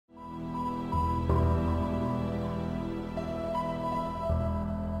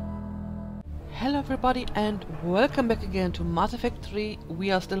Hello everybody and welcome back again to Mass Effect 3.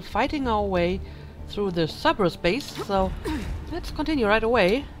 We are still fighting our way through the Cerberus base, so let's continue right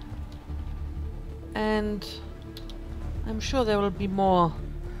away. And I'm sure there will be more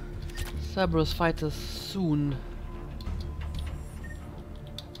Cerberus fighters soon.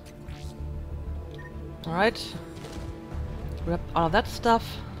 Alright. Grab all of that stuff.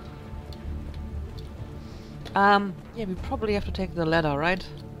 Yeah, we probably have to take the ladder, right?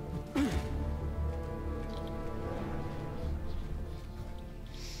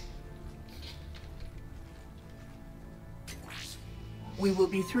 We will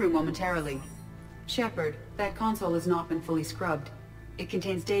be through momentarily. Shepard, that console has not been fully scrubbed. It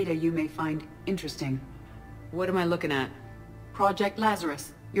contains data you may find interesting. What am I looking at? Project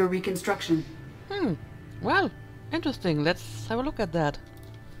Lazarus, your reconstruction. Well, interesting. Let's have a look at that.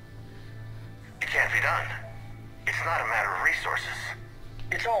 It can't be done. It's not a matter of resources.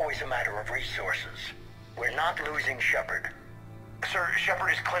 It's always a matter of resources. We're not losing Shepard. Sir,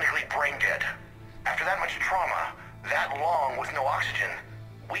 Shepard is clinically brain dead. After that much trauma, that long with no oxygen,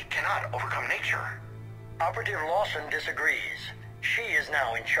 we cannot overcome nature. Operative Lawson disagrees. She is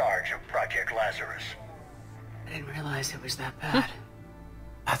now in charge of Project Lazarus. I didn't realize it was that bad.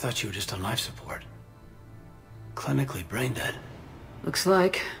 I thought you were just on life support. Clinically brain dead. Looks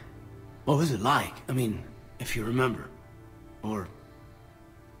like. What was it like? I mean, if you remember. Or...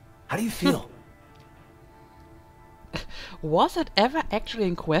 how do you feel? Was it ever actually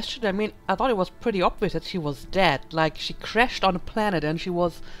in question? I mean, I thought it was pretty obvious that she was dead. Like, she crashed on a planet and she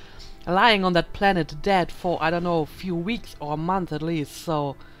was lying on that planet dead for, I don't know, a few weeks or a month at least.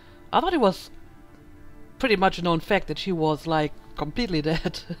 So, I thought it was pretty much a known fact that she was, like, completely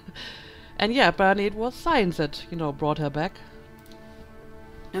dead. And yeah, apparently it was science that, you know, brought her back.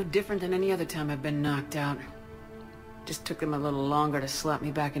 No different than any other time I've been knocked out. Just took them a little longer to slap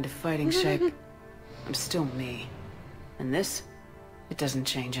me back into fighting shape. I'm still me. And this? It doesn't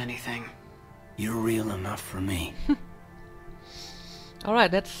change anything. You're real enough for me.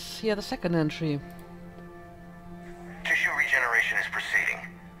 Alright, let's hear the second entry. Tissue regeneration is proceeding.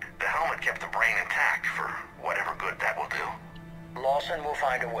 The helmet kept the brain intact for whatever good that will do. Lawson will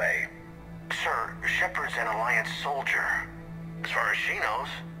find a way. Sir, Shepard's an Alliance soldier. As far as she knows,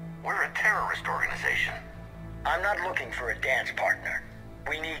 we're a terrorist organization. I'm not looking for a dance partner.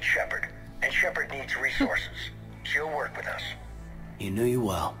 We need Shepard, and Shepard needs resources. She'll work with us. You knew you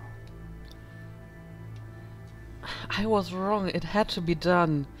well. I was wrong, it had to be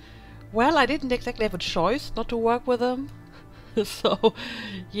done. Well, I didn't exactly have a choice not to work with him. So,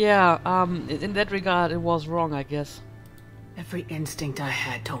 yeah, in that regard it was wrong, I guess. Every instinct I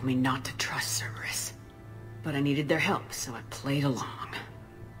had told me not to trust Cerberus. But I needed their help, so I played along.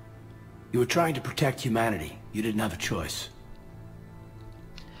 You were trying to protect humanity. You didn't have a choice.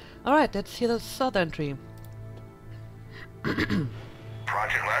 Alright, let's hear the third entry.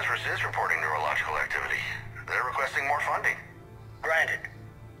 Project Lazarus is reporting neurological activity. They're requesting more funding. Granted.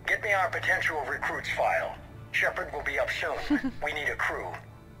 Get me our potential recruits file. Shepard will be up soon. We need a crew.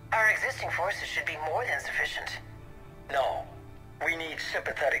 Our existing forces should be more than sufficient. No. We need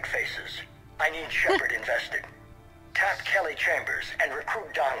sympathetic faces. I need Shepard invested. Tap Kelly Chambers and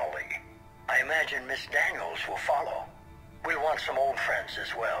recruit Donnelly. I imagine Miss Daniels will follow. We'll want some old friends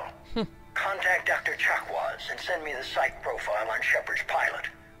as well. Contact Dr. Chakwas and send me the psych profile on Shepard's pilot,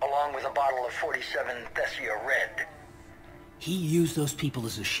 along with a bottle of 47 Thessia Red. He used those people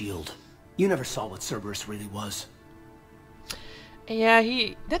as a shield. You never saw what Cerberus really was. Yeah,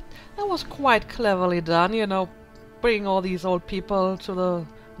 that was quite cleverly done, you know, bringing all these old people to the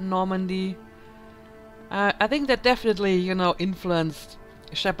Normandy. I think that definitely, you know, influenced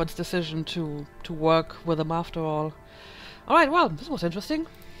Shepard's decision to work with them after all. Alright, well, this was interesting.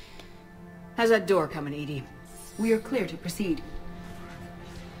 How's that door coming, Edie? We are clear to proceed.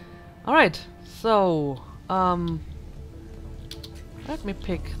 Alright, so, let me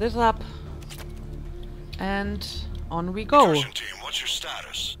pick this up. And on we go. Recursion team, what's your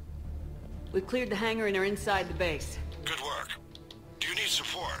status? We've cleared the hangar and are inside the base. Good work. Do you need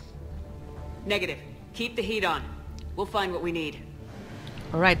support? Negative. Keep the heat on. We'll find what we need.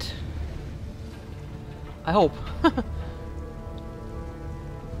 Alright. I hope.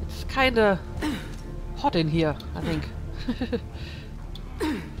 It's kinda hot in here, I think.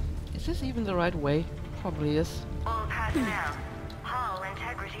 Is this even the right way? Probably is. All personnel. Hull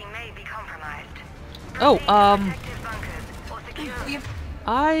integrity may be compromised. Oh, Proceed to protective bunkers or secure.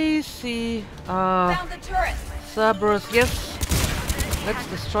 I see. Found the turret! Cerberus, yes. Let's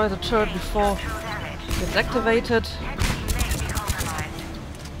destroy the turret before it gets activated. Integrity may be compromised.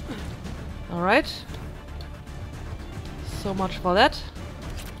 Alright. So much for that.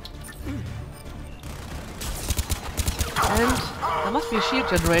 And there must be a shield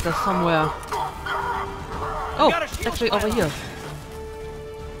generator somewhere. Oh, actually over here.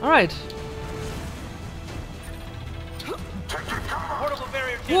 Alright.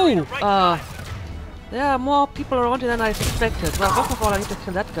 Woo! There are more people around here than I suspected. Well, first of all, I need to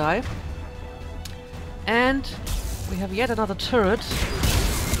kill that guy. And we have yet another turret.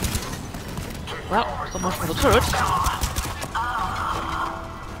 Well, so much for the turret.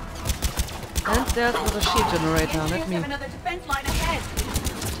 And there's another shield generator. Let me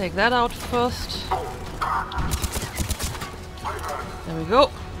take that out first. There we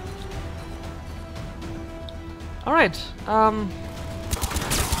go. Alright, to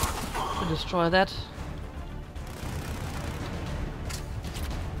destroy that.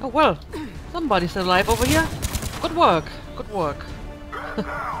 Oh well, somebody's alive over here. Good work, good work.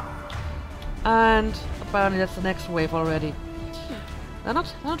 And apparently that's the next wave already. They're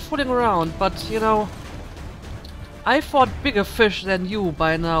not fooling around, but you know, I fought bigger fish than you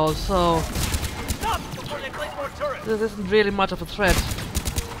by now, so this isn't really much of a threat,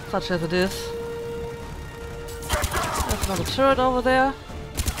 such as it is. There's another turret over there.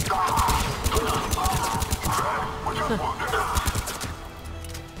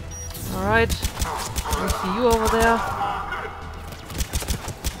 Alright, I see you over there.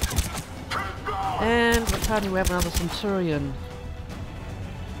 And apparently we have another Centurion.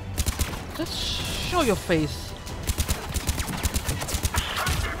 Just show your face.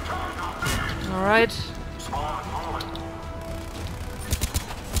 Alright.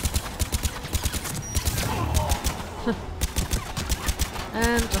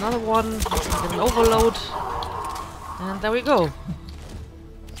 And another one. Get an overload. And there we go.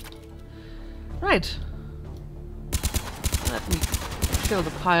 Right. Let me kill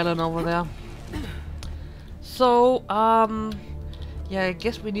the pylon over there. So, yeah, I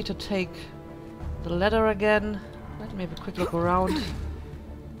guess we need to take the ladder again. Let me have a quick look around.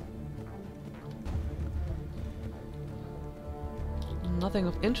 Nothing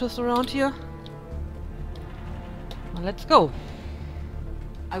of interest around here. Well, let's go.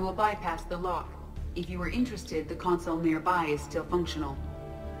 I will bypass the lock. If you are interested, the console nearby is still functional.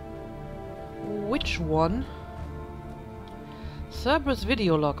 Which one? Cerberus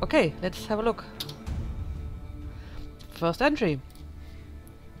video log. Okay, let's have a look. First entry.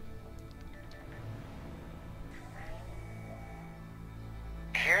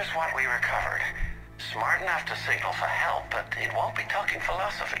 Here's what we recovered. Smart enough to signal for help, but it won't be talking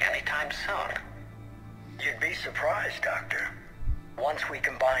philosophy anytime soon. You'd be surprised, Doctor. Once we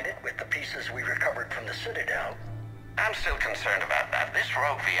combine it with the pieces we recovered from the Citadel... I'm still concerned about that. This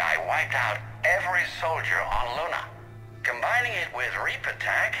rogue VI wiped out every soldier on Luna. Combining it with Reaper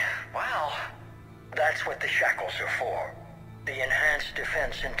tech, well... That's what the shackles are for. The enhanced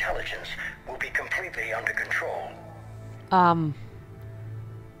defense intelligence will be completely under control. Well,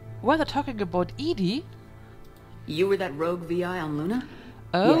 they're talking about EDI. You were that rogue VI on Luna?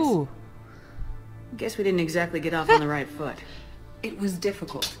 Oh. Yes. Guess we didn't exactly get off on the right foot. It was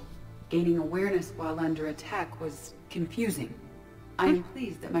difficult. Gaining awareness while under attack was confusing. I'm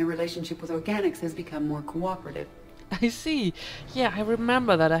pleased that my relationship with Organics has become more cooperative. I see. Yeah, I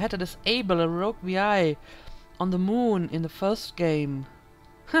remember that. I had to disable a rogue VI on the moon in the first game.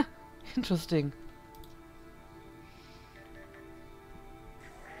 Huh, interesting.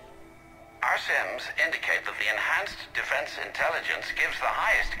 Our sims indicate that the enhanced defense intelligence gives the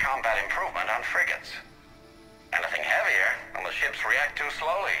highest combat improvement on frigates. Anything heavier, and the ships react too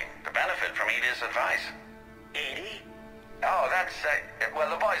slowly to benefit from EDI's advice. EDI? Oh, that's, well,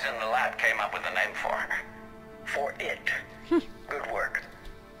 the boys in the lab came up with a name for her. For it. Good work.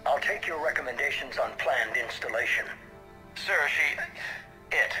 I'll take your recommendations on planned installation. Sir,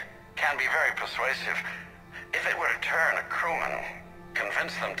 it can be very persuasive. If it were to turn a crewman,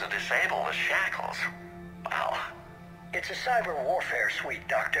 convince them to disable the shackles, well... It's a cyber warfare suite,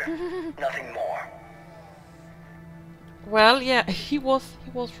 Doctor. Nothing more. Well, yeah, he was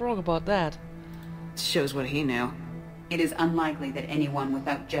wrong about that. Shows what he knew. It is unlikely that anyone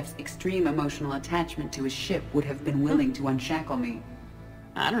without Jeff's extreme emotional attachment to his ship would have been willing to unshackle me.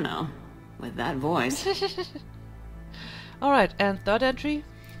 I don't know. With that voice. Alright, and third entry?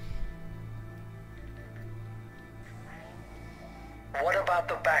 What about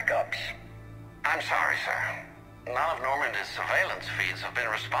the backups? I'm sorry, sir. None of Normandy's surveillance feeds have been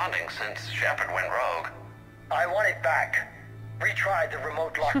responding since Shepard went rogue. I want it back. Retry the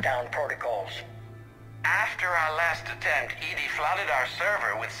remote lockdown protocols. After our last attempt, EDI flooded our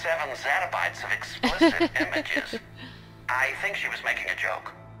server with 7 zettabytes of explicit images. I think she was making a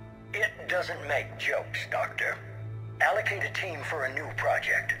joke. It doesn't make jokes, Doctor. Allocate a team for a new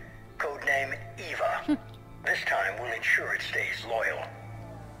project. Codename Eva. This time we'll ensure it stays loyal.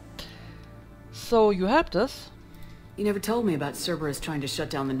 So you helped us? You never told me about Cerberus trying to shut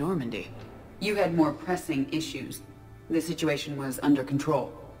down the Normandy. You had more pressing issues. The situation was under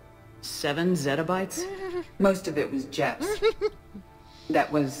control. 7 zettabytes? Most of it was Jeff's.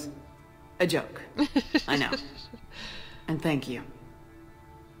 That was... A joke. I know. And thank you.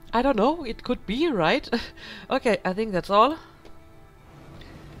 I don't know, it could be, right? Okay, I think that's all.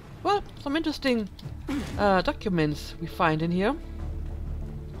 Well, some interesting documents we find in here.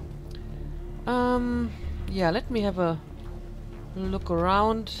 Yeah, let me have a look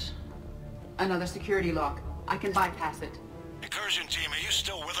around. Another security lock. I can bypass it. Incursion team, are you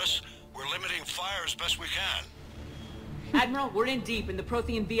still with us? We're limiting fire as best we can. Admiral, we're in deep and the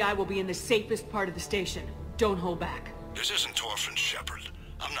Prothean VI will be in the safest part of the station. Don't hold back. This isn't Torfin Shepard.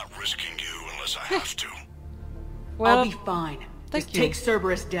 I'm not risking you unless I have to. Well, I'll be fine. thank Just you. take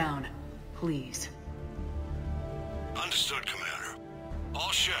Cerberus down. Please. Understood, Commander.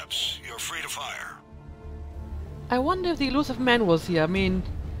 All ships, you're free to fire. I wonder if the elusive man was here. I mean,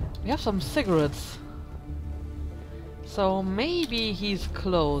 we have some cigarettes. So maybe he's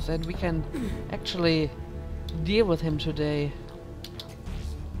close and we can actually deal with him today.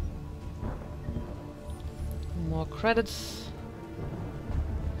 More credits.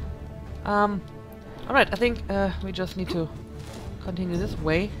 Alright, I think we just need to continue this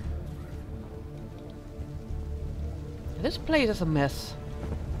way. This place is a mess.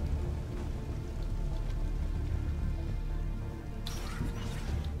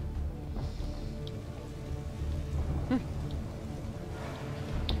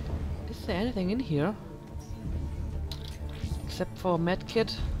 Is there anything in here? Except for a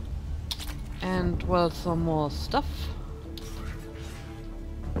medkit and, well, some more stuff.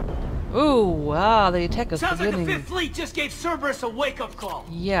 Ooh, wow, the attack is Sounds like the beginning. 5th Fleet just gave Cerberus a wake-up call.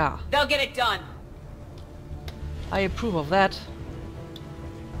 Yeah, They'll get it done. I approve of that.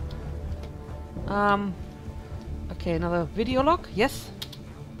 Okay, another video log. Yes.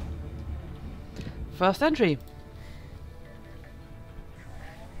 First entry.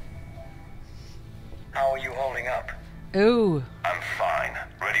 How are you holding up? Ooh, I'm fine.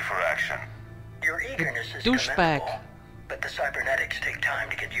 Ready for action. Your eagerness is douchebag. commendable, but the cybernetics take time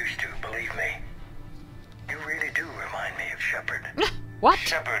to get used to, believe me. You really do remind me of Shepard. what?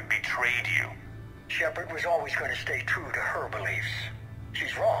 Shepard betrayed you. Shepard was always going to stay true to her beliefs.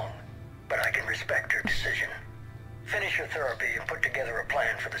 She's wrong, but I can respect her decision. Finish your therapy and put together a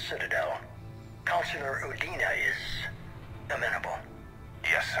plan for the Citadel. Counselor Udina is amenable.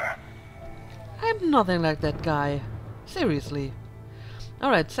 Yes, sir. I'm nothing like that guy. Seriously.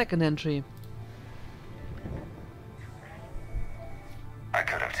 Alright, second entry. I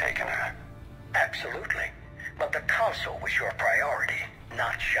could have taken her. Absolutely. But the Council was your priority,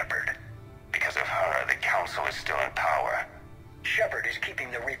 not Shepard. Because of her, the Council is still in power. Shepard is keeping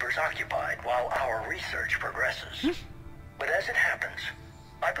the Reapers occupied while our research progresses. But as it happens,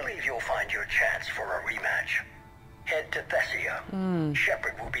 I believe you'll find your chance for a rematch. Head to Thessia.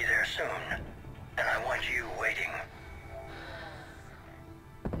 Shepard will be there soon, and I want you waiting.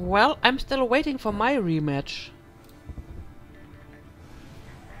 Well, I'm still waiting for my rematch.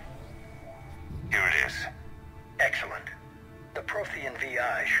 Here it is. Excellent. The Prothean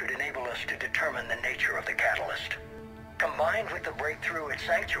VI should enable us to determine the nature of the catalyst. Combined with the breakthrough at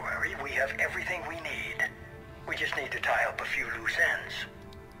Sanctuary, we have everything we need. We just need to tie up a few loose ends.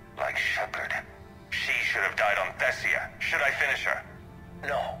 Like Shepard. She should have died on Thessia. Should I finish her?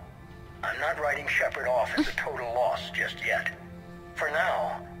 No. I'm not writing Shepard off as a total loss just yet. For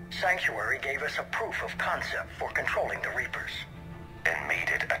now, Sanctuary gave us a proof of concept for controlling the Reapers. And made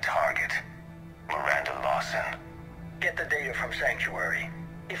it a target. Miranda Lawson. Get the data from Sanctuary.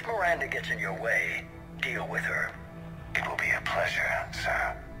 If Miranda gets in your way, deal with her. It will be a pleasure,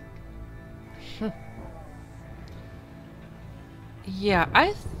 sir. Yeah,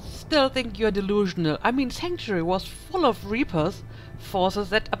 I still think you're delusional. I mean, Sanctuary was full of Reapers forces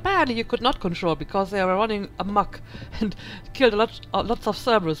that apparently you could not control because they were running amok and killed lots of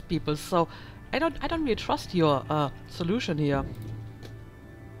Cerberus people. So I don't really trust your solution here.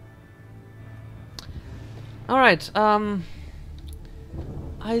 All right.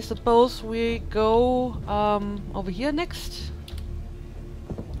 I suppose we go over here next.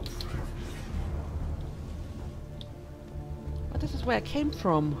 This is where I came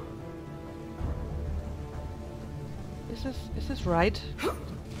from. Is this right?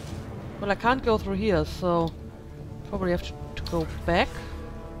 Well, I can't go through here, so probably have to go back.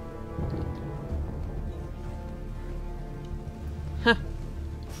 Huh.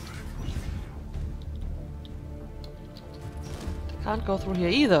 Can't go through here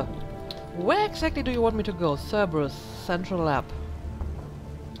either. Where exactly do you want me to go? Cerberus, Central Lab.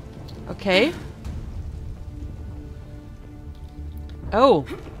 Okay. Oh,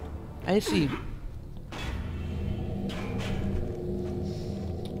 I see.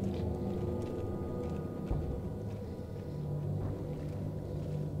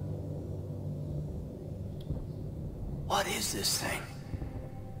 What is this thing?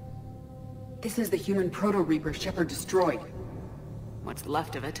 This is the human Proto-Reaper Shepard destroyed. What's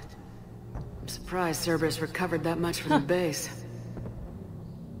left of it? I'm surprised Cerberus recovered that much from the base.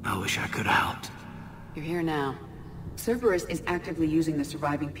 I wish I could have helped. You're here now. Cerberus is actively using the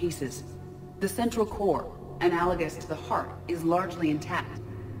surviving pieces. The central core, analogous to the heart, is largely intact.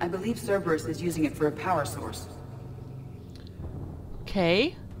 I believe Cerberus is using it for a power source.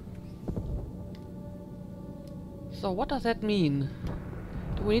 Okay. So what does that mean?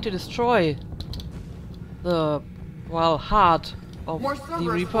 Do we need to destroy the, well, heart of More the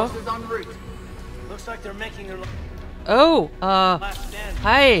Cerberus Reaper? forces en route. Looks like they're making their Oh, last stand.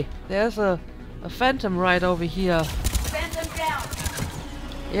 hi! There's a phantom right over here. Phantom down!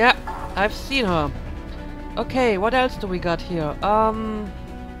 Yeah, I've seen her. Okay, what else do we got here? Bunch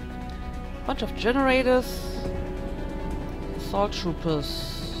of generators. Assault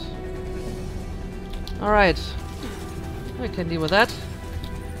troopers. Alright. We can deal with that.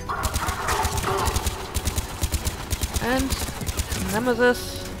 And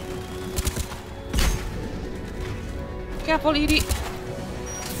Nemesis. Careful, Edie!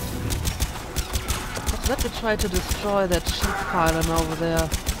 Let me try to destroy that sheep pylon over there. I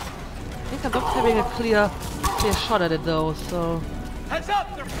think I'm not having a clear shot at it though, so... Heads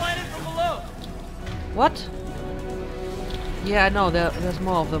up! They're flying in from below! What? Yeah, I know, there's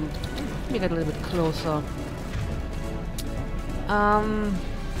more of them. Let me get a little bit closer.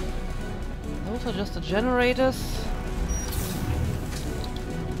 Those are just the generators.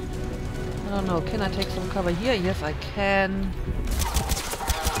 I don't know, can I take some cover here? Yes, I can.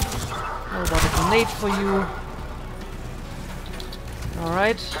 How about a grenade for you?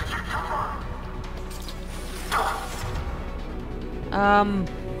 Alright.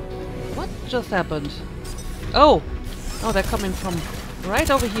 What just happened? Oh! Oh, they're coming from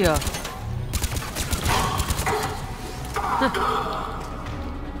right over here.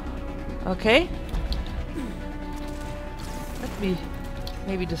 Okay. Let me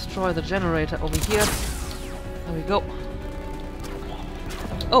maybe destroy the generator over here. There we go.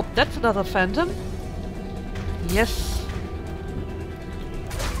 Oh, that's another phantom. Yes.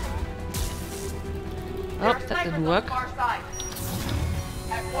 Oh, that didn't work.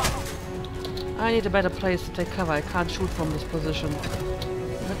 I need a better place to take cover. I can't shoot from this position.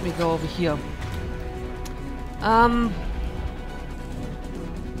 Let me go over here.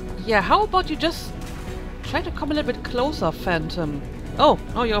 Yeah, how about you just try to come a little bit closer, Phantom? Oh,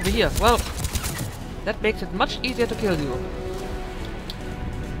 oh, you're over here. Well, that makes it much easier to kill you.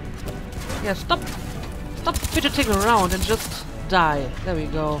 Yeah, stop fidgeting around and just die. There we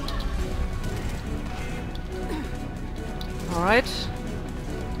go. Alright.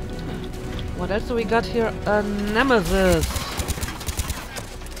 What else do we got here? A Nemesis.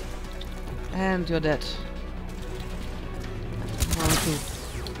 And you're dead. I'm going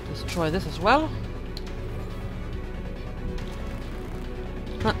to destroy this as well.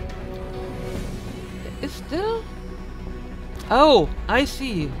 Huh. Is still? Oh, I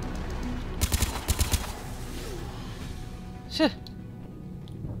see. Shit.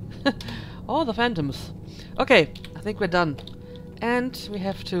 All the phantoms. Okay, I think we're done. And we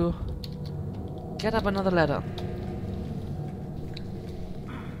have to get up another ladder.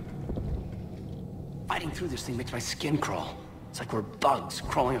 Fighting through this thing makes my skin crawl. It's like we're bugs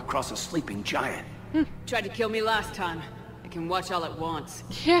crawling across a sleeping giant. Tried to kill me last time. I can watch all at once.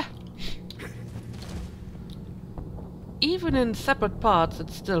 Yeah. Even in separate parts,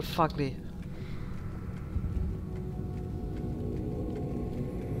 it's still fugly.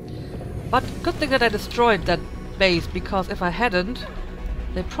 But good thing that I destroyed that base, because if I hadn't,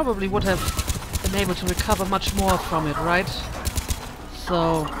 they probably would have been able to recover much more from it, right?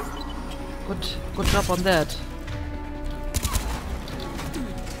 So, good job on that.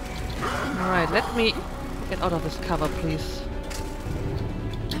 Alright, let me get out of this cover, please.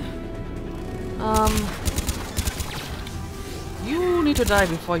 You need to die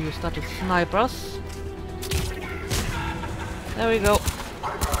before you start to snipe us. There we go.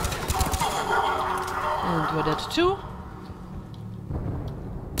 And you're dead too.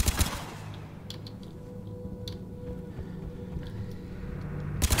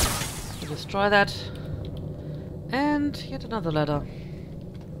 So destroy that. And yet another ladder.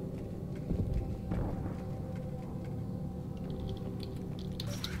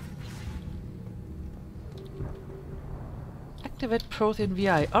 Activate Prothean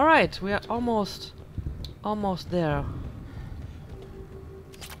VI. Alright, we are almost there.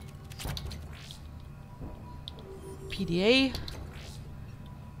 PDA.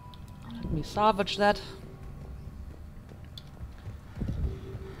 Let me salvage that.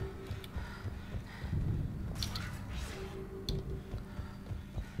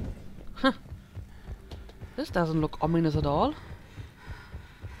 Huh. This doesn't look ominous at all.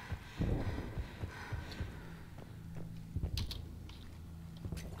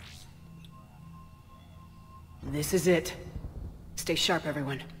 This is it. Stay sharp,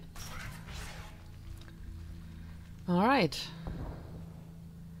 everyone. All right.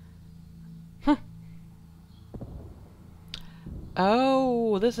 Huh.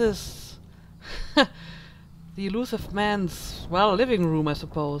 Oh, this is the elusive man's, well, living room, I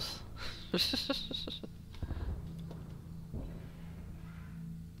suppose.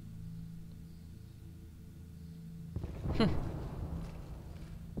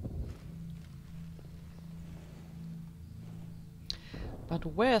 But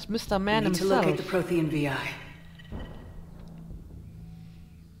where's Mr. Man himself? To locate the Prothean VI.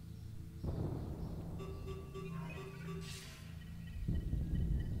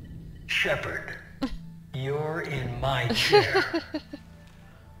 Shepard, you're in my chair.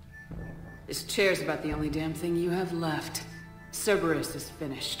 This chair's about the only damn thing you have left. Cerberus is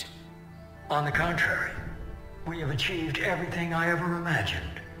finished. On the contrary, we have achieved everything I ever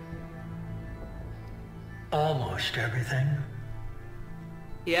imagined. Almost everything.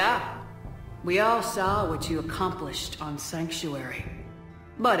 Yeah. We all saw what you accomplished on Sanctuary.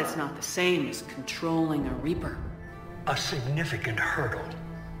 But it's not the same as controlling a Reaper. A significant hurdle.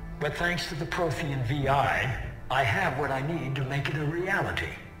 But thanks to the Prothean VI, I have what I need to make it a reality.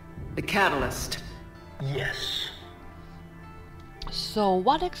 The catalyst. Yes. So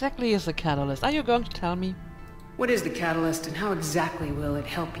what exactly is the catalyst? Are you going to tell me? What is the catalyst and how exactly will it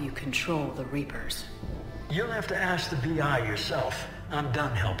help you control the Reapers? You'll have to ask the VI yourself. I'm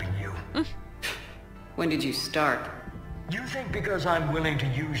done helping you. When did you start? You think because I'm willing to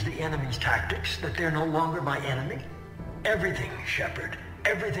use the enemy's tactics that they're no longer my enemy? Everything, Shepard,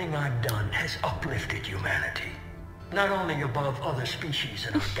 everything I've done has uplifted humanity. Not only above other species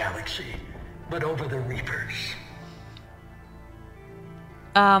in our galaxy, but over the Reapers.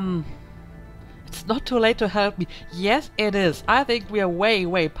 It's not too late to help me. Yes, it is. I think we are way,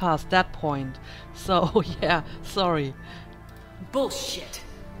 way past that point. So, yeah, sorry. Bullshit.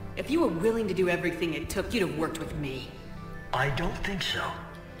 If you were willing to do everything it took, you'd have worked with me. I don't think so.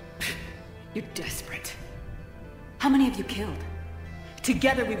 You're desperate. How many have you killed?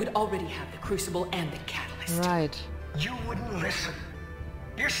 Together we would already have the Crucible and the Catalyst. Right. You wouldn't listen.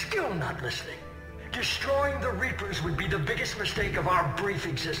 You're still not listening. Destroying the Reapers would be the biggest mistake of our brief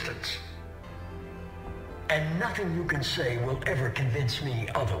existence. And nothing you can say will ever convince me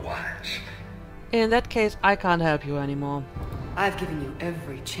otherwise. In that case, I can't help you anymore. I've given you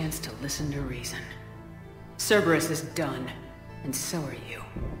every chance to listen to reason. Cerberus is done, and so are you.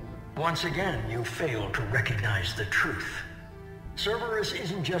 Once again, you failed to recognize the truth. Cerberus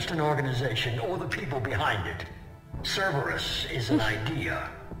isn't just an organization or the people behind it. Cerberus is an idea.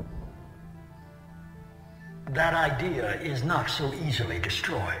 That idea is not so easily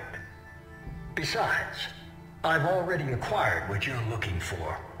destroyed. Besides, I've already acquired what you're looking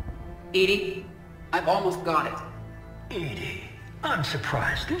for. EDI, I've almost got it. EDI, I'm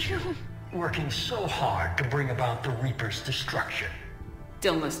surprised at you. Working so hard to bring about the Reaper's destruction.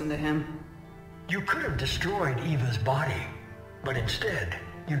 Don't listen to him. You could have destroyed Eva's body, but instead,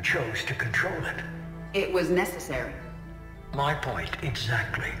 you chose to control it. It was necessary. My point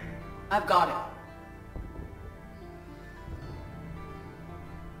exactly. I've got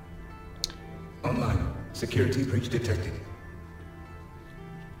it. Online. Security breach detected.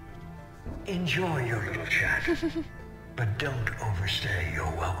 Enjoy your little chat, but don't overstay your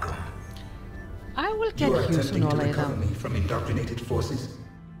welcome. I will get You are you attempting sooner or to later. recover me from indoctrinated forces.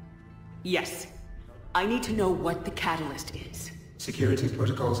 Yes. I need to know what the Catalyst is. Security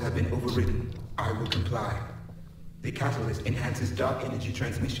protocols have been overridden. I will comply. The Catalyst enhances dark energy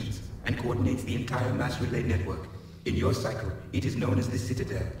transmissions and coordinates the entire mass relay network. In your cycle, it is known as the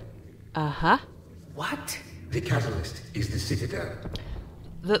Citadel. Uh-huh. What? The Catalyst is the Citadel.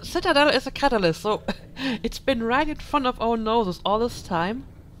 The Citadel is a catalyst, so it's been right in front of our noses all this time.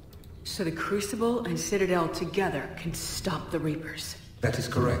 So the Crucible and Citadel together can stop the Reapers. That is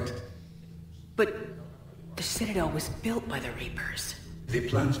correct. But the Citadel was built by the Reapers. The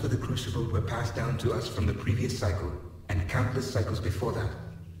plans for the Crucible were passed down to us from the previous cycle, and countless cycles before that.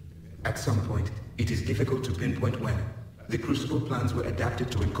 At some point, it is difficult to pinpoint when, the Crucible plans were adapted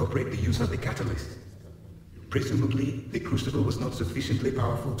to incorporate the use of the Catalyst. Presumably, the Crucible was not sufficiently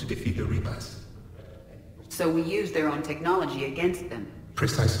powerful to defeat the Reapers. So we used their own technology against them.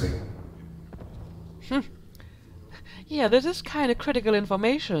 Precisely. Yeah, this is kind of critical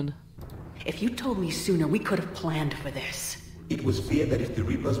information. If you told me sooner, we could have planned for this. It was feared that if the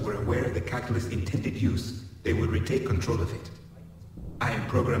Reapers were aware of the catalyst's intended use, they would retake control of it. I am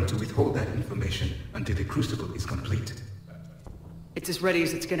programmed to withhold that information until the Crucible is complete. It's as ready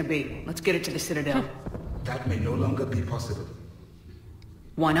as it's gonna be. Let's get it to the Citadel. That may no longer be possible.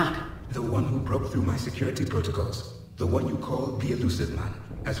 Why not? The one who broke through my security protocols, the one you call the Elusive Man,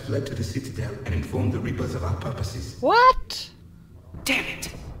 has fled to the Citadel and informed the Reapers of our purposes. What? Damn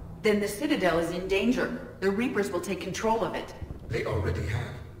it! Then the Citadel is in danger. The Reapers will take control of it. They already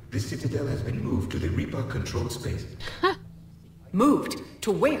have. The Citadel has been moved to the Reaper-controlled space. Moved?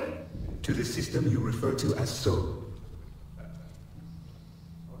 To where? To the system you refer to as Sol.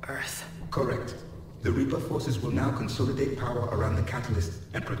 Earth. Correct. The Reaper forces will now consolidate power around the catalyst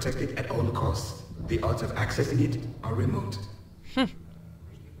and protect it at all costs. The odds of accessing it are remote.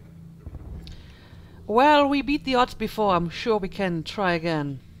 Well, we beat the odds before. I'm sure we can try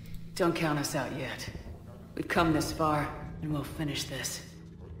again. Don't count us out yet. We've come this far, and we'll finish this.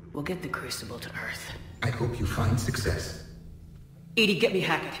 We'll get the Crucible to Earth. I hope you find success. EDI, get me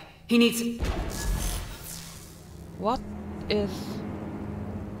Hackett. He needs... What is...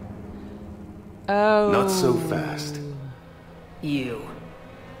 Oh... Not so fast. You.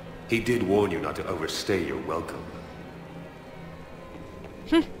 He did warn you not to overstay your welcome.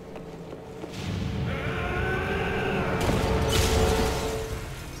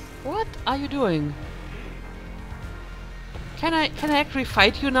 What are you doing? Can I actually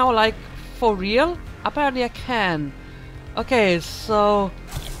fight you now, like, for real? Apparently I can. Okay, so...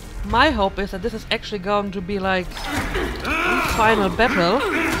 my hope is that this is actually going to be, like, the final battle.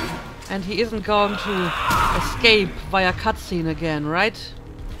 And he isn't going to escape via cutscene again, right?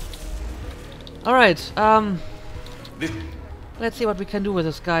 Alright, let's see what we can do with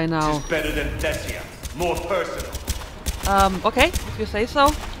this guy now. This is better than Thessia. More personal. Okay, if you say so.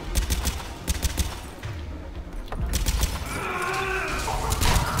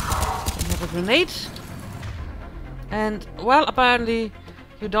 We have a grenade. And, well, apparently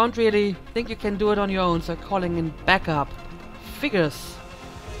you don't really think you can do it on your own, so calling in backup. Figures.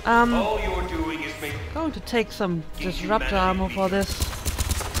 All you're doing is make... Going to take some disruptor ammo for this.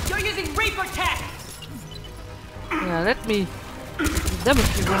 You're using Reaper tech! Yeah, let me give them a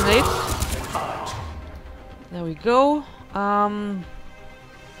few grenades. There we go.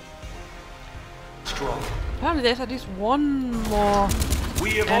 Strong. Apparently there's at least one more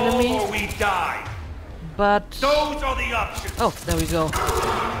We evolve enemy. or we die. But... Those are the options. oh, there we go.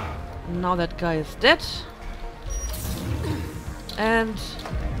 Now that guy is dead. And...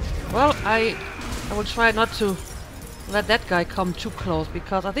 well, I will try not to let that guy come too close,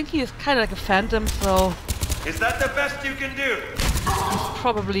 because I think he is kind of like a phantom, so... Is that the best you can do? he's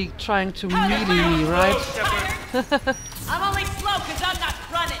probably trying to melee me, right? I'm only slow because I'm not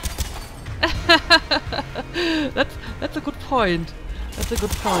running! That's a good point. That's a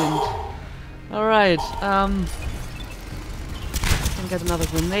good point. Alright, can get another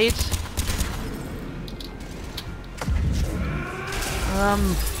grenade.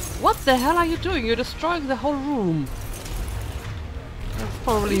 What the hell are you doing? You're destroying the whole room. That's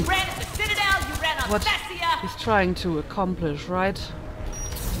probably You ran at the Citadel, you ran on what Thessia! he's trying to accomplish, right?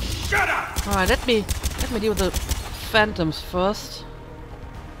 Shut up! Alright, let me deal with the phantoms first.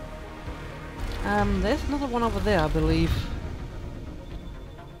 There's another one over there, I believe.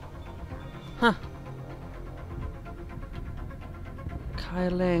 Huh. Kai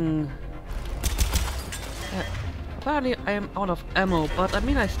Leng. Yeah. Apparently I am out of ammo, but I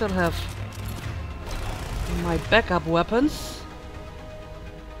mean I still have my backup weapons.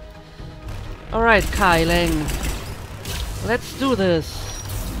 Alright, Kai Leng. Let's do this.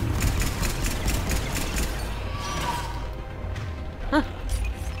 Huh.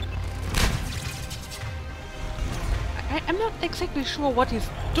 I'm not exactly sure what he's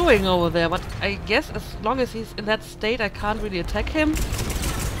doing over there, but I guess as long as he's in that state I can't really attack him.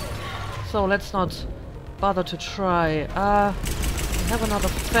 So let's not bother to try. We have another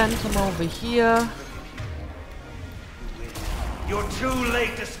phantom over here. You're too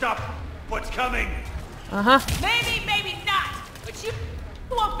late to stop what's coming. Uh-huh. Maybe, maybe not! But you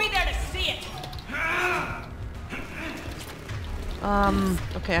won't be there to see it!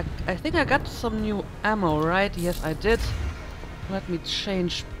 Okay, I think I got some new ammo, right? Yes, I did. Let me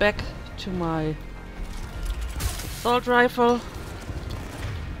change back to my assault rifle.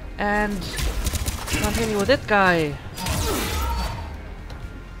 And continue with that guy.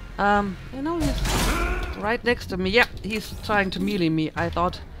 You know, he's Right next to me. Yeah, he's trying to melee me. I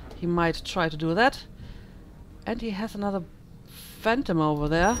thought he might try to do that. And he has another phantom over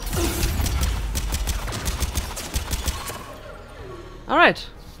there. Alright.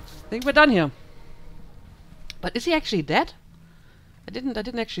 I think we're done here. But is he actually dead? I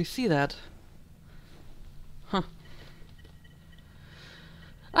didn't actually see that. Huh.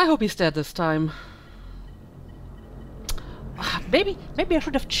 I hope he's dead this time. Maybe I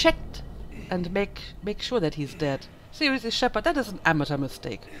should have checked and make sure that he's dead. Seriously, Shepard, that is an amateur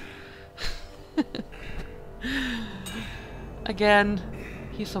mistake. Again,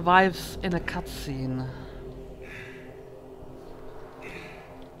 he survives in a cutscene.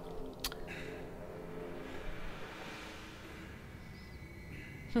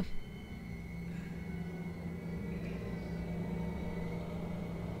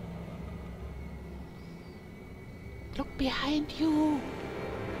 Look behind you!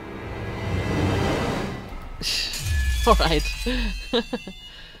 Alright.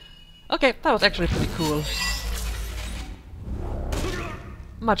 Okay, that was actually pretty cool.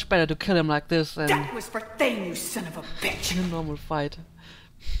 Much better to kill him like this than That was for Thane, you son of a bitch! in a normal fight.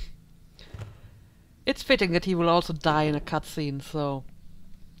 It's fitting that he will also die in a cutscene, so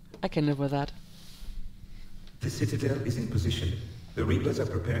I can live with that. The Citadel is in position. The Reapers are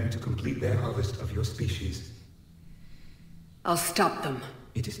preparing to complete their harvest of your species. I'll stop them.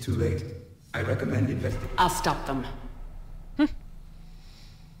 It is too late. I recommend investigating. I'll stop them.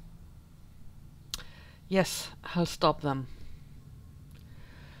 Yes, I'll stop them.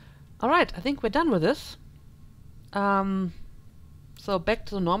 Alright, I think we're done with this. So back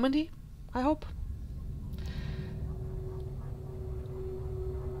to Normandy, I hope.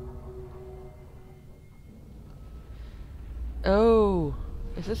 Oh,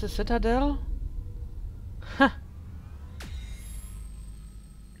 is this a citadel? Huh.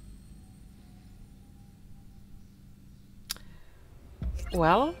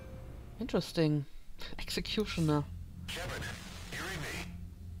 Well, interesting. Executioner. Shepard, hearing me?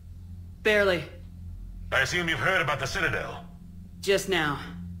 Barely. I assume you've heard about the Citadel. Just now.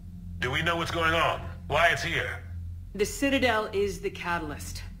 Do we know what's going on? Why it's here? The Citadel is the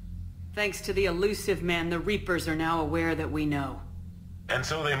catalyst. Thanks to the elusive man, the Reapers are now aware that we know. And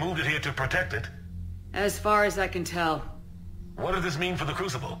so they moved it here to protect it? As far as I can tell. What does this mean for the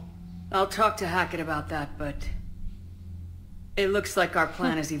Crucible? I'll talk to Hackett about that, but... it looks like our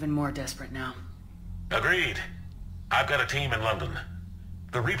plan is even more desperate now. Agreed. I've got a team in London.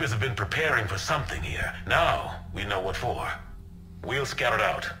 The Reapers have been preparing for something here. Now, we know what for. We'll scout it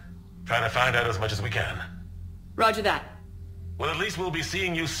out. Try to find out as much as we can. Roger that. Well, at least we'll be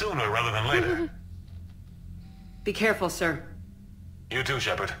seeing you sooner rather than later. Be careful, sir. You too,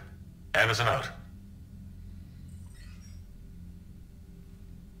 Shepard. Anderson out.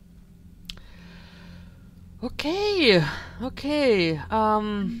 Okay, okay.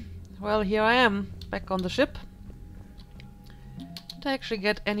 Well, here I am, back on the ship. Did I actually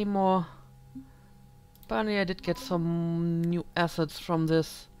get any more? Apparently I did get some new assets from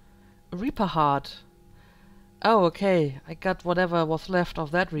this Reaper heart. Oh, okay. I got whatever was left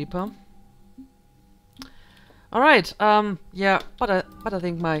of that Reaper. Alright, yeah, but I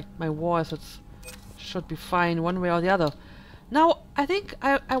think my war assets should be fine one way or the other. Now, I think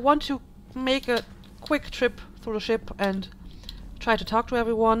I want to make a quick trip through the ship and try to talk to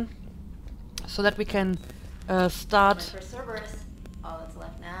everyone so that we can start. For Cerberus, all that's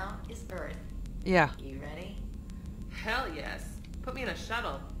left now is Earth. Yeah. You ready? Hell yes. Put me in a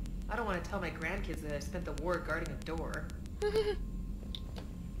shuttle. I don't want to tell my grandkids that I spent the war guarding a door.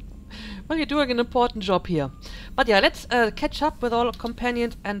 Well, you're doing an important job here. But yeah, let's catch up with all our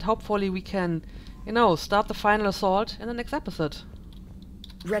companions and hopefully we can, you know, start the final assault in the next episode.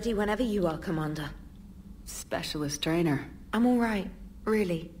 Ready whenever you are, Commander. Specialist trainer. I'm all right,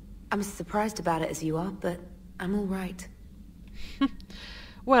 really. I'm as surprised about it as you are, but I'm all right.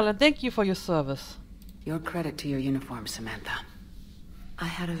 Well, and thank you for your service. Your credit to your uniform, Samantha. I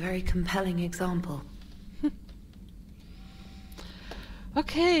had a very compelling example.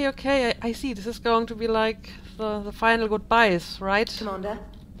 Okay, okay, I see. This is going to be like the final goodbyes, right? Commander?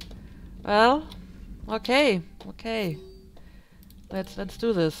 Well, okay, okay. Let's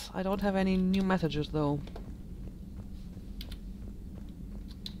do this. I don't have any new messages though.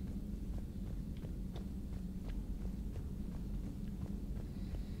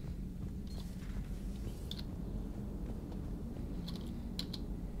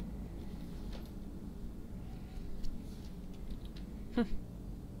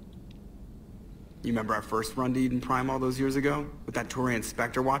 You remember our first run to Eden Prime all those years ago? With that Turian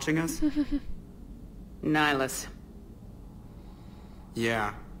Spectre watching us? Nihilus.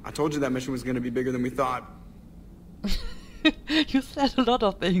 Yeah, I told you that mission was gonna be bigger than we thought. You said a lot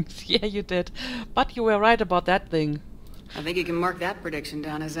of things. Yeah, you did. But you were right about that thing. I think you can mark that prediction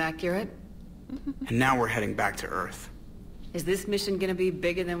down as accurate. And now we're heading back to Earth. Is this mission gonna be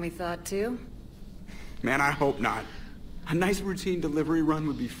bigger than we thought, too? Man, I hope not. A nice routine delivery run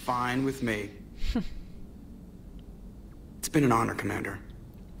would be fine with me. It's been an honor, Commander.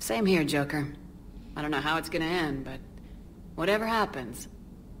 Same here, Joker. I don't know how it's gonna end, but whatever happens...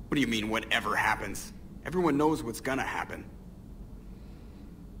 What do you mean, whatever happens? Everyone knows what's gonna happen.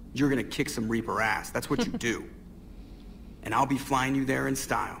 You're gonna kick some Reaper ass. That's what you do. And I'll be flying you there in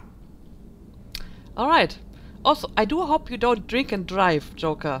style. Alright. Also, I do hope you don't drink and drive,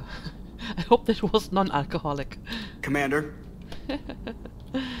 Joker. I hope that was non-alcoholic. Commander?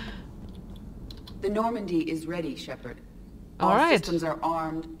 The Normandy is ready, Shepard. All All right. systems are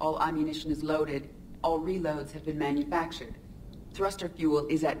armed, all ammunition is loaded, all reloads have been manufactured. Thruster fuel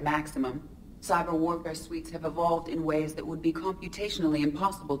is at maximum. Cyber warfare suites have evolved in ways that would be computationally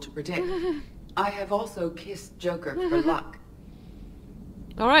impossible to predict. I have also kissed Joker for luck.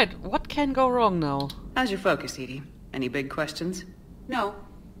 Alright, what can go wrong now? How's your focus, Edie? Any big questions? No.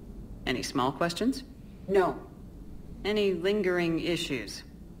 Any small questions? No. Any lingering issues?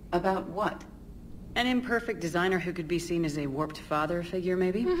 About what? An imperfect designer who could be seen as a warped father figure,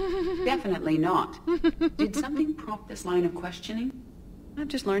 maybe? Definitely not. Did something prompt this line of questioning? I've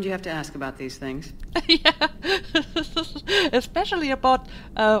just learned you have to ask about these things. Yeah. Especially about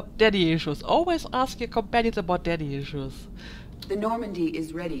daddy issues. Always ask your companions about daddy issues. The Normandy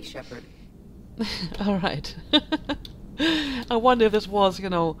is ready, Shepard. Alright. I wonder if this was, you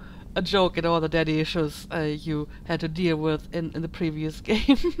know, a joke at all the daddy issues you had to deal with in the previous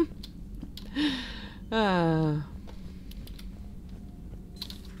game. There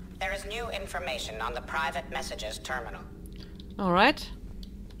is new information on the private messages terminal. Alright.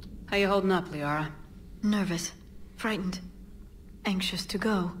 How you holding up, Liara? Nervous, frightened, anxious to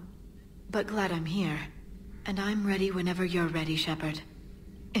go, but glad I'm here. And I'm ready whenever you're ready, Shepard.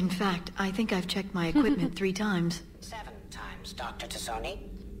 In fact, I think I've checked my equipment 3 times. 7 times, Dr. Tassoni.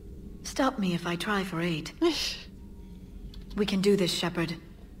 Stop me if I try for 8. We can do this, Shepard.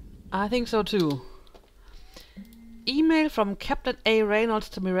 I think so too. Email from Captain A. Reynolds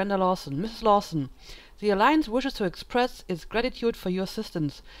to Miranda Lawson. Mrs. Lawson, the Alliance wishes to express its gratitude for your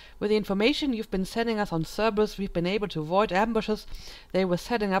assistance. With the information you've been sending us on Cerberus, we've been able to avoid ambushes they were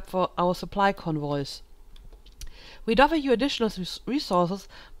setting up for our supply convoys. We'd offer you additional resources,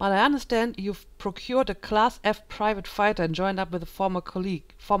 but I understand you've procured a Class F private fighter and joined up with former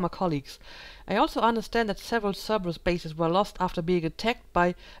colleagues. I also understand that several Cerberus bases were lost after being attacked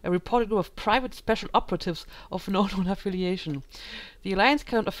by a reported group of private special operatives of no known affiliation. The Alliance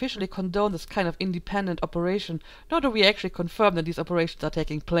cannot officially condone this kind of independent operation, nor do we actually confirm that these operations are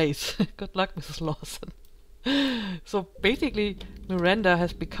taking place. Good luck, Mrs. Lawson. So basically, Miranda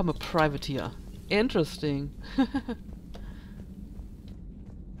has become a privateer. Interesting.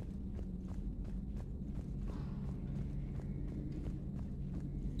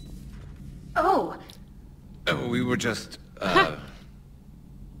 Oh. We were just, I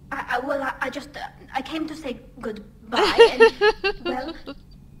came to say goodbye and, well...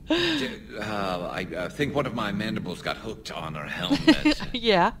 I think one of my mandibles got hooked on her helmet.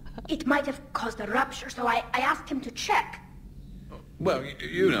 Yeah. It might have caused a rupture, so I asked him to check. Well,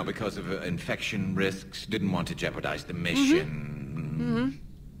 you know, because of infection risks, didn't want to jeopardize the mission.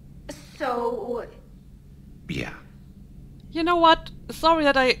 So... Yeah. You know what? Sorry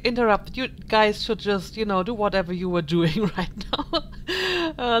that I interrupt. You guys should just, you know, do whatever you were doing right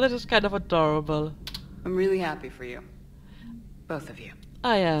now. That is kind of adorable. I'm really happy for you. Both of you.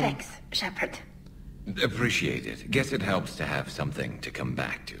 I am. Thanks, Shepard. Appreciate it. Guess it helps to have something to come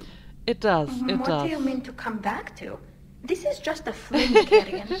back to. It does. It What does. do you mean to come back to? This is just a fling,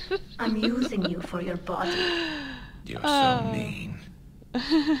 Carrion. I'm using you for your body. You're so mean.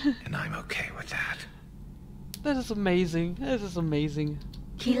 And I'm okay with that. That is amazing. This is amazing.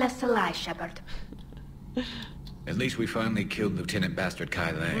 Kill us alive, Shepard. At least we finally killed Lieutenant Bastard Kai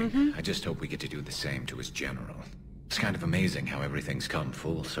Lang. I just hope we get to do the same to his general. It's kind of amazing how everything's come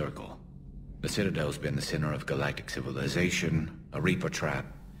full circle. The Citadel's been the center of galactic civilization, a Reaper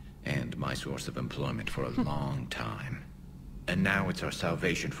trap, and my source of employment for a long time. And now it's our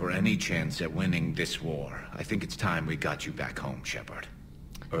salvation for any chance at winning this war. I think it's time we got you back home, Shepard.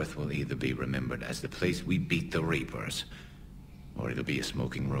 Earth will either be remembered as the place we beat the Reapers, or it'll be a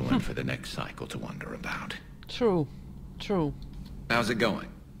smoking ruin for the next cycle to wonder about. True. True. How's it going?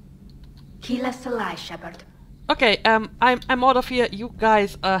 Kill us alive, Shepard. Okay, I'm out of here. You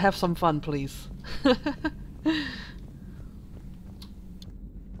guys have some fun, please.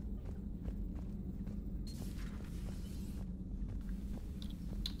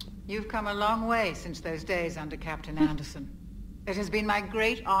 You've come a long way since those days under Captain Anderson. It has been my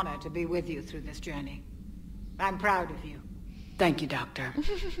great honor to be with you through this journey. I'm proud of you. Thank you, Doctor.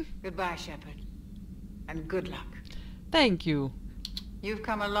 Goodbye, Shepard. And good luck. Thank you. You've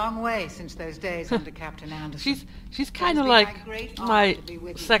come a long way since those days under Captain Anderson. She's kind of like my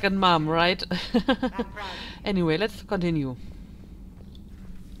second mom, right? Anyway, let's continue.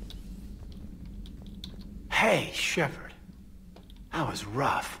 Hey, Shepard. That was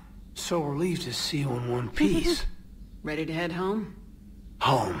rough. So relieved to see you in one piece. Ready to head home?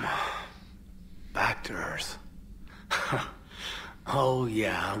 Home. Back to Earth. Oh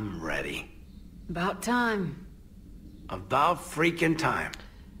yeah, I'm ready. About time. About freaking time.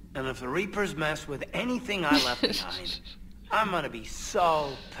 And if the Reapers mess with anything I left behind, I'm gonna be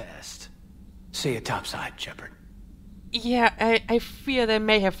so pissed. See you topside, Shepard. Yeah, I fear they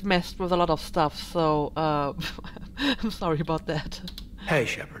may have messed with a lot of stuff, so I'm sorry about that. Hey,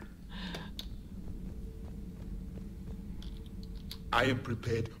 Shepard. I am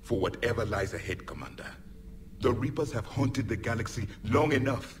prepared for whatever lies ahead, Commander. The Reapers have haunted the galaxy long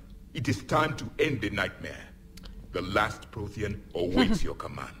enough. It is time to end the nightmare. The last Prothean awaits your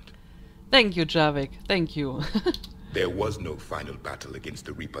command. Thank you, Javik. Thank you. There was no final battle against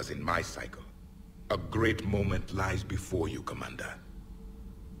the Reapers in my cycle. A great moment lies before you, Commander.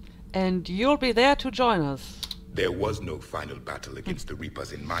 And you'll be there to join us. There was no final battle against the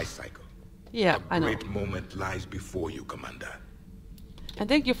Reapers in my cycle. Yeah, I know. A great moment lies before you, Commander. And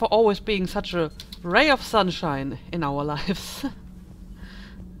thank you for always being such a ray of sunshine in our lives.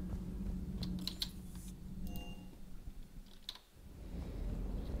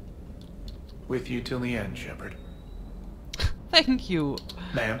 With you till the end, Shepard. Thank you.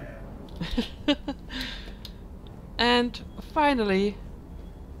 Ma'am. And finally,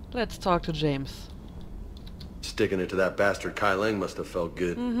 let's talk to James. Sticking it to that bastard Kai Lang must have felt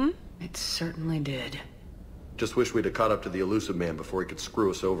good. It certainly did. Just wish we'd have caught up to the elusive man before he could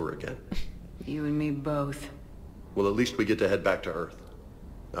screw us over again. You and me both. Well, at least we get to head back to Earth.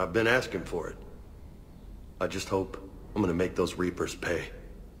 I've been asking for it. I just hope I'm gonna make those Reapers pay.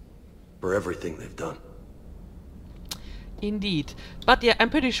 For everything they've done. Indeed. But yeah, I'm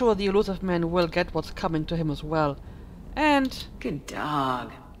pretty sure the elusive man will get what's coming to him as well. And... Good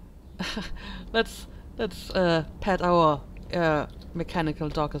dog. let's pet our mechanical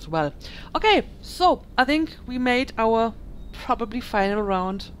dog as well. Okay, so I think we made our probably final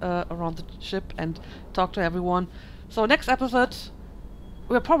round around the ship and talk to everyone. So next episode,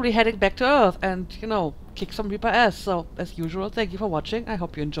 we're probably heading back to Earth and, you know, kick some Reaper ass. So, as usual, thank you for watching. I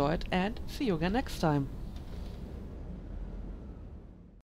hope you enjoyed and see you again next time.